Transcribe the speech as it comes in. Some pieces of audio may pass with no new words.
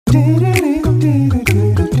Good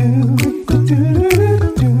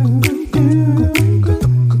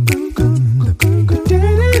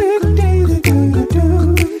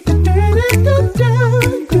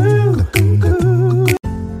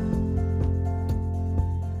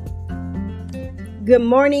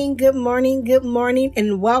morning, good morning, good morning,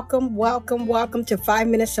 and welcome to 5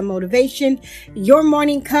 Minutes of Motivation, your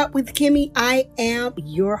morning cup with Kimmy. I am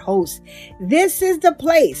your host. This is the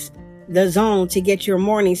place, the zone to get your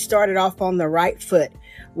morning started off on the right foot,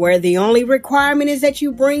 where the only requirement is that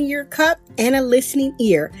you bring your cup and a listening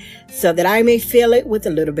ear so that I may fill it with a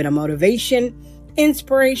little bit of motivation,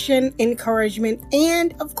 inspiration, encouragement,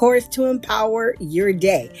 and of course to empower your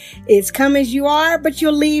day. It's come as you are, but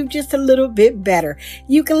you'll leave just a little bit better.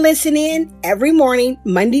 You can listen in every morning,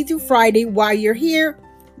 Monday through Friday while you're here.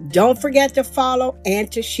 Don't forget to follow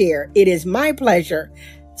and to share. It is my pleasure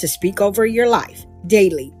to speak over your life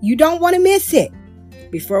daily. You don't want to miss it.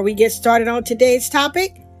 Before we get started on today's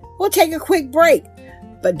topic, we'll take a quick break,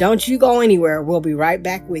 but don't you go anywhere. We'll be right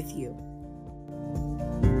back with you.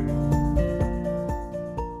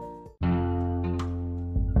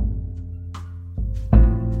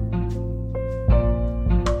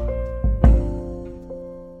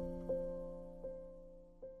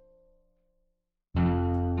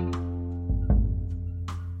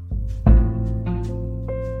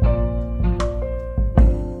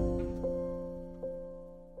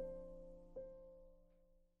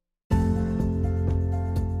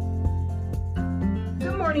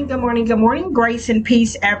 Good morning. Grace and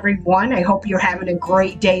peace, everyone. I hope you're having a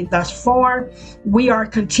great day thus far. We are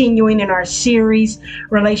continuing in our series,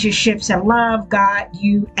 Relationships and Love, God,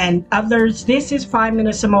 You, and Others. This is 5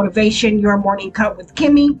 Minutes of Motivation, your morning cup with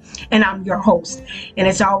Kimmy, and I'm your host. And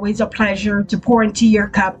it's always a pleasure to pour into your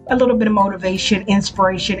cup a little bit of motivation,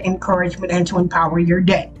 inspiration, encouragement, and to empower your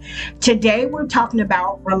day. Today, we're talking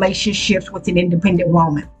about relationships with an independent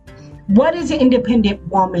woman. What is an independent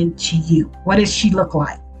woman to you? What does she look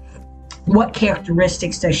like? What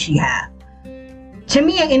characteristics does she have? To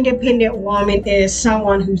me, an independent woman is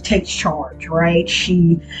someone who takes charge, right?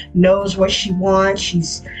 She knows what she wants.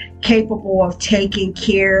 She's capable of taking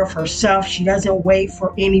care of herself. She doesn't wait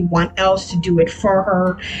for anyone else to do it for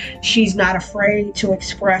her. She's not afraid to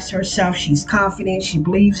express herself. She's confident. She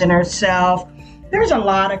believes in herself. There's a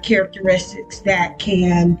lot of characteristics that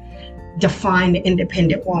can define the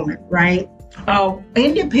independent woman, right?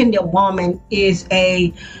 Independent woman is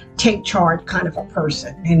a take charge kind of a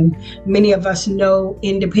person. And many of us know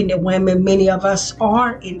independent women. Many of us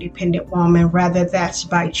are independent women, whether that's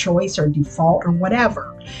by choice or default or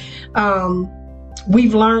whatever.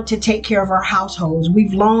 We've learned to take care of our households.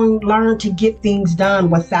 We've learned to get things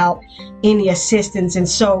done without any assistance. And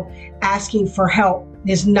so asking for help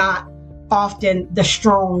is not often the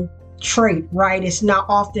strong trait, right? It's not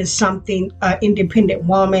often something an independent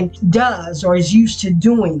woman does or is used to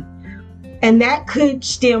doing. And that could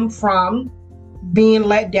stem from being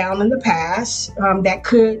let down in the past. That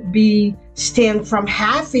could be stem from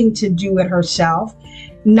having to do it herself,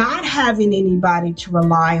 not having anybody to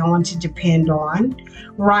rely on, to depend on,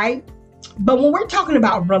 right? But when we're talking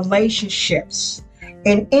about relationships,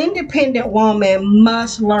 an independent woman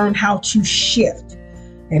must learn how to shift.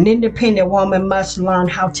 An independent woman must learn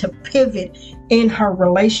how to pivot in her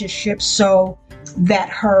relationship so that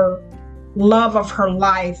her love of her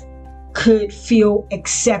life could feel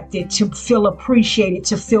accepted, to feel appreciated,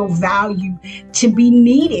 to feel valued, to be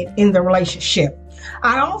needed in the relationship.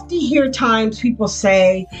 I often hear times people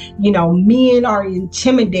say, men are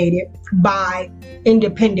intimidated by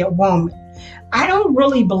independent women. I don't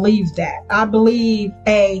really believe that. I believe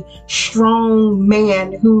a strong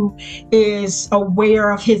man who is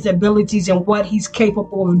aware of his abilities and what he's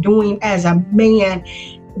capable of doing as a man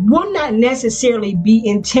will not necessarily be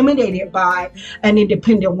intimidated by an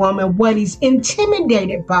independent woman. What he's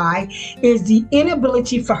intimidated by is the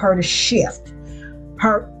inability for her to shift,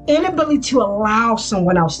 her inability to allow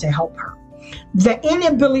someone else to help her, the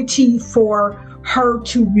inability for her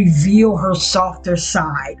to reveal her softer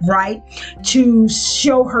side, right? To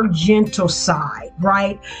show her gentle side,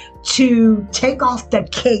 right? To take off the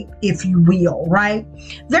cape, if you will, right?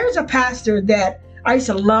 There's a pastor that I used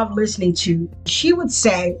to love listening to. She would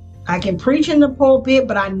say, I can preach in the pulpit,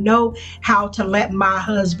 but I know how to let my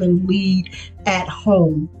husband lead at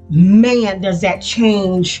home. Man, does that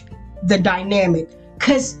change the dynamic?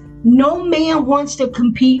 Because no man wants to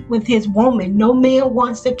compete with his woman. No man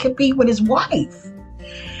wants to compete with his wife.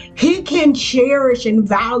 He can cherish and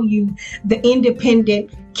value the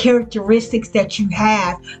independent characteristics that you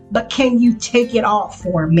have, but can you take it off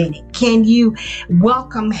for a minute? Can you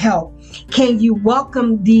welcome help? Can you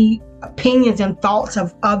welcome the opinions and thoughts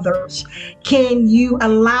of others? Can you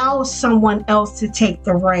allow someone else to take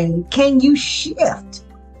the reign? Can you shift?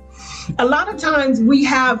 A lot of times we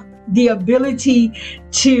have the ability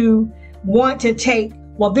to want to take,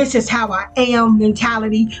 well, this is how I am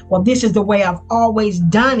mentality. Well, this is the way I've always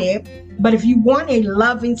done it. But if you want a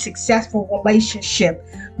loving, successful relationship,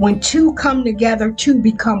 when two come together, two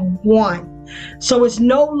become one. So it's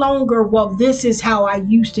no longer, well, this is how I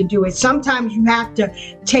used to do it. Sometimes you have to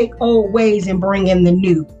take old ways and bring in the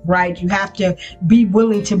new, right? You have to be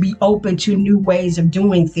willing to be open to new ways of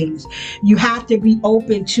doing things. You have to be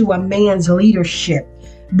open to a man's leadership,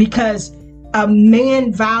 because a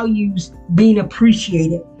man values being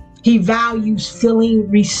appreciated. He values feeling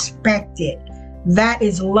respected. That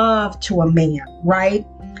is love to a man, right?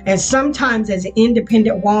 And sometimes as an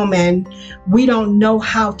independent woman, we don't know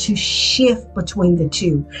how to shift between the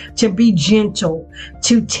two, to be gentle,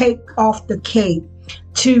 to take off the cape,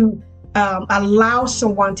 to allow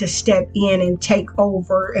someone to step in and take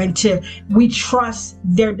over, and we trust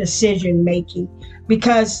their decision making.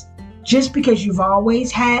 Because just because you've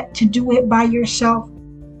always had to do it by yourself,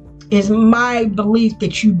 is my belief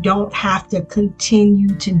that you don't have to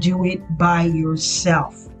continue to do it by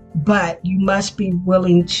yourself. But you must be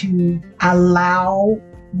willing to allow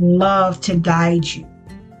love to guide you.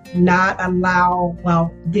 Not allow,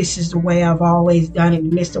 well, this is the way I've always done it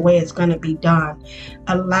and this is the way it's going to be done.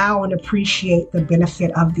 Allow and appreciate the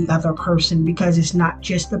benefit of the other person, because it's not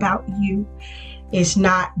just about you. It's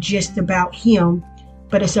not just about him,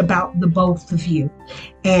 but it's about the both of you.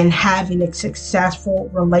 And having a successful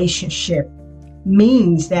relationship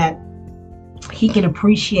means that he can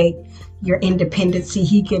appreciate your independency.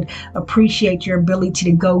 He can appreciate your ability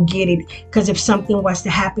to go get it. Because if something was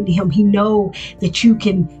to happen to him, he know that you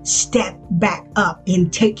can step back up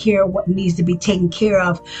and take care of what needs to be taken care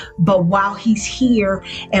of. But while he's here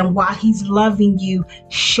and while he's loving you,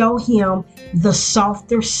 show him the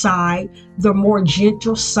softer side, the more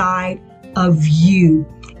gentle side of you,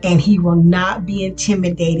 and he will not be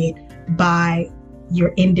intimidated by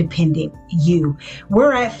your independent you.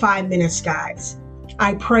 We're at 5 minutes, guys.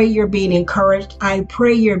 I pray you're being encouraged. I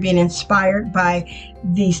pray you're being inspired by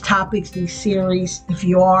these topics, these series. If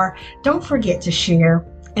you are, don't forget to share.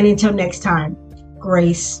 And until next time,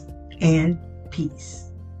 grace and peace.